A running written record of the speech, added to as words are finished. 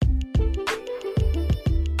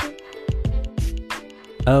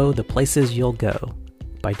Oh, the Places You'll Go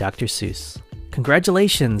by Dr. Seuss.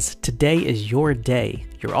 Congratulations! Today is your day.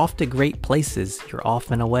 You're off to great places. You're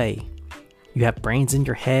off and away. You have brains in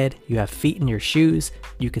your head. You have feet in your shoes.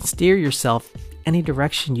 You can steer yourself any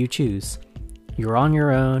direction you choose. You're on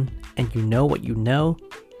your own, and you know what you know,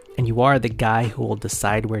 and you are the guy who will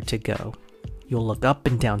decide where to go. You'll look up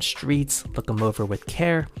and down streets, look them over with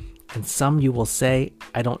care, and some you will say,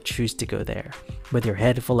 I don't choose to go there. With your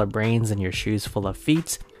head full of brains and your shoes full of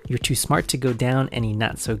feet, you're too smart to go down any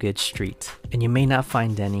not so good street. And you may not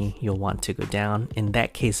find any you'll want to go down. In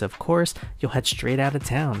that case, of course, you'll head straight out of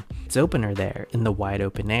town. It's opener there in the wide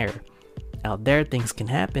open air. Out there, things can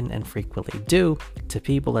happen and frequently do to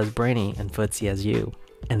people as brainy and footsy as you.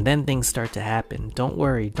 And then things start to happen. Don't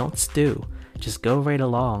worry, don't stew. Just go right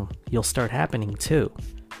along. You'll start happening too.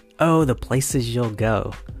 Oh, the places you'll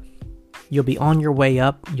go. You'll be on your way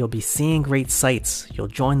up, you'll be seeing great sights, you'll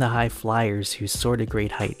join the high flyers who soar to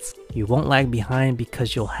great heights. You won't lag behind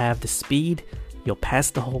because you'll have the speed, you'll pass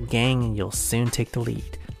the whole gang and you'll soon take the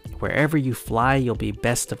lead. Wherever you fly, you'll be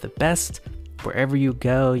best of the best. Wherever you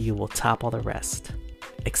go, you will top all the rest.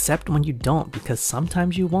 Except when you don't, because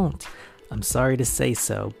sometimes you won't. I'm sorry to say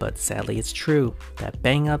so, but sadly it's true that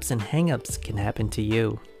bang-ups and hang-ups can happen to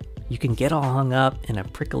you. You can get all hung up in a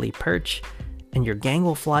prickly perch, and your gang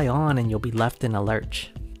will fly on and you'll be left in a lurch.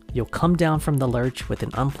 You'll come down from the lurch with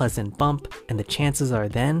an unpleasant bump, and the chances are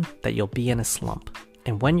then that you'll be in a slump.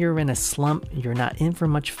 And when you're in a slump, you're not in for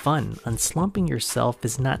much fun. Unslumping yourself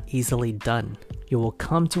is not easily done. You will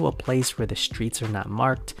come to a place where the streets are not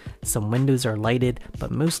marked, some windows are lighted, but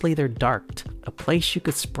mostly they're darked. A place you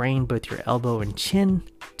could sprain both your elbow and chin.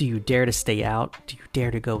 Do you dare to stay out? Do you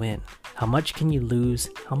dare to go in? How much can you lose?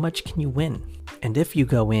 How much can you win? And if you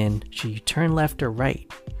go in, should you turn left or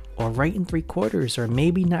right? Or right and 3/4, or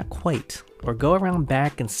maybe not quite? Or go around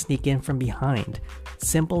back and sneak in from behind?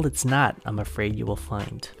 Simple it's not, I'm afraid you will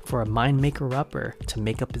find, for a mind maker-upper to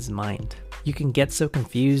make up his mind. You can get so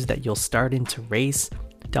confused that you'll start into race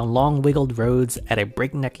down long wiggled roads at a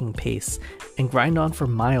breaknecking pace, and grind on for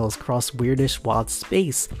miles across weirdish wild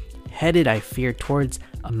space, headed I fear towards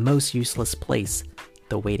a most useless place,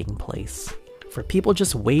 the waiting place. For people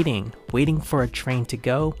just waiting for a train to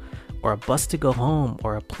go, or a bus to go home,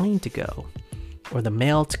 or a plane to go, or the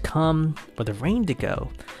mail to come, or the rain to go,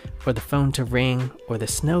 or the phone to ring, or the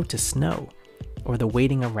snow to snow, or the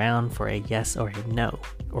waiting around for a yes or a no,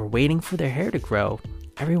 or waiting for their hair to grow.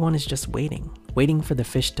 Everyone is just waiting for the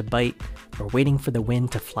fish to bite, or waiting for the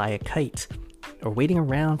wind to fly a kite, or waiting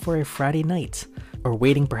around for a Friday night, or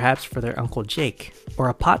waiting perhaps for their Uncle Jake, or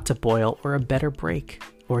a pot to boil, or a better break,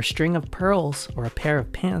 or a string of pearls, or a pair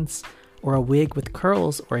of pants, or a wig with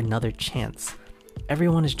curls, or another chance.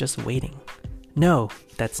 Everyone is just waiting. No,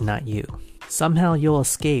 that's not you. Somehow you'll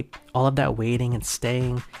escape all of that waiting and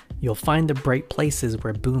staying. You'll find the bright places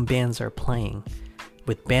where boom bands are playing.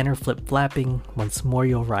 With banner flip-flapping, once more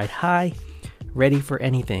you'll ride high, ready for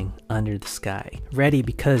anything under the sky. Ready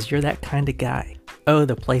because you're that kind of guy. Oh,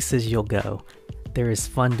 the places you'll go. There is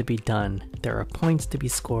fun to be done, there are points to be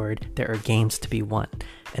scored, there are games to be won,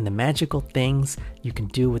 and the magical things you can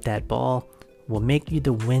do with that ball will make you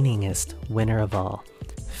the winningest winner of all.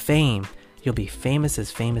 Fame, you'll be famous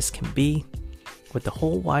as famous can be, with the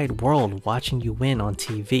whole wide world watching you win on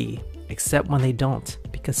TV, except when they don't,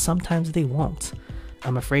 because sometimes they won't.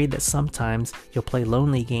 I'm afraid that sometimes you'll play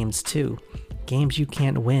lonely games too, games you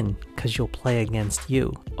can't win, cause you'll play against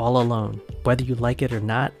you, all alone. Whether you like it or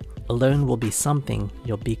not, alone will be something,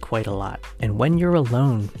 you'll be quite a lot. And when you're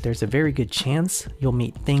alone, there's a very good chance you'll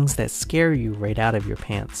meet things that scare you right out of your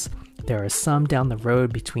pants. There are some down the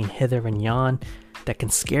road between hither and yon that can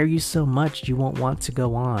scare you so much you won't want to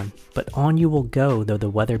go on. But on you will go though the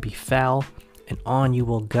weather be foul, and on you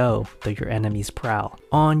will go though your enemies prowl.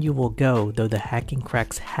 On you will go though the hacking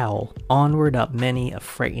cracks howl. Onward up many a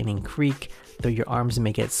frightening creek, though your arms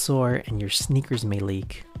may get sore and your sneakers may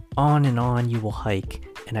leak. On and on you will hike,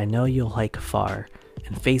 and I know you'll hike far,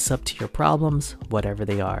 and face up to your problems, whatever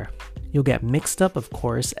they are. You'll get mixed up, of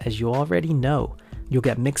course, as you already know. You'll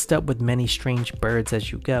get mixed up with many strange birds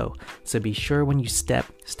as you go, so be sure when you step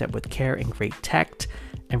with care and great tact,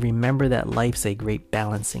 and remember that life's a great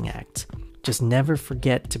balancing act. Just never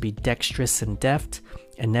forget to be dexterous and deft,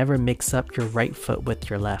 and never mix up your right foot with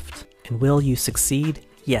your left. And will you succeed?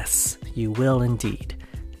 Yes, you will indeed.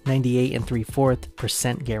 98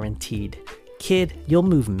 3/4% guaranteed. Kid, you'll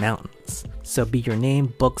move mountains. So be your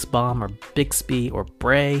name Buxbaum or Bixby or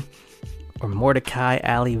Bray or Mordecai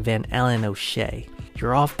Ali Van Allen O'Shea.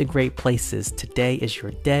 You're off to great places. Today is your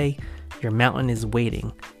day. Your mountain is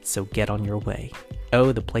waiting. So get on your way.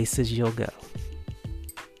 Oh, the places you'll go.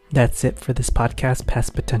 That's it for this podcast,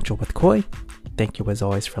 Past Potential with Coy. Thank you as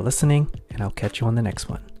always for listening, and I'll catch you on the next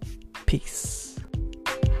one. Peace.